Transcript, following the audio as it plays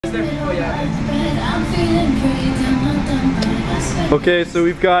Okay, so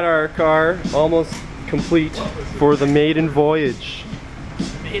we've got our car almost complete for the maiden voyage.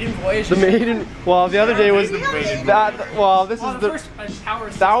 Maiden voyage? The maiden, well, the other day was that, well, this is the,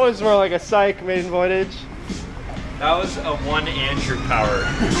 that was more like a psych maiden voyage. That was a 1 Andrew power.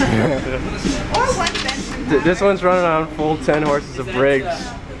 Or 1 Benson. This one's running on full 10 horses of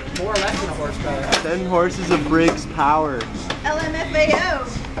Briggs. More or less than a horsepower. 10 horses of Briggs power.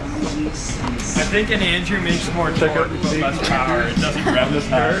 LMFAO. I think an Andrew makes more torque but less power. It doesn't rev as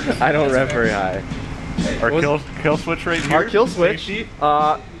hard. I don't rev very high. Our kill switch right here. Our kill switch,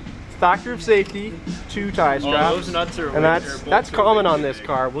 factor of safety, 2 tie straps, those nuts are and that's common on this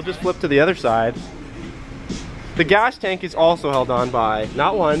car. We'll just flip to the other side. The gas tank is also held on by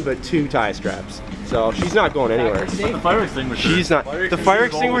not 1 but 2 tie straps, so she's not going anywhere. The fire extinguisher. She's not. The fire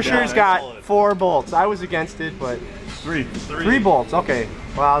extinguisher's got 4 bolts. I was against it, but 3 bolts. Okay.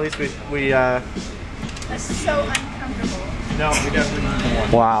 Well, at least we. That's so uncomfortable. No, we definitely need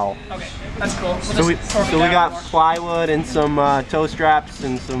 1. Wow. Okay, that's cool. So we got plywood and some toe straps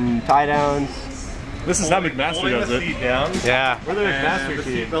and some tie downs. This is how McMaster does it. Down. Yeah. We're the McMaster The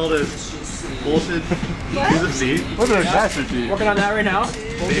team. seatbelt is bolted to the seat. We're the McMaster team. Working on that right now.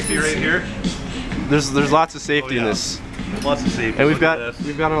 Safety right here. There's lots of safety in this. Lots of safety. And we've got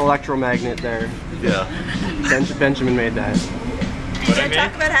an electromagnet there. Yeah. Benjamin made that. And then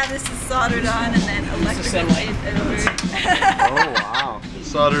talk about how this is soldered on and then electrical over. Oh wow.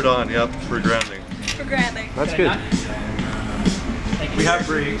 Soldered on, yep, for grounding. For grounding. That's good. We have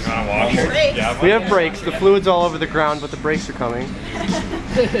brakes. Brakes. We have brakes. The fluid's all over the ground, but the brakes are coming.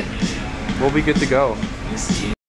 We'll be good to go.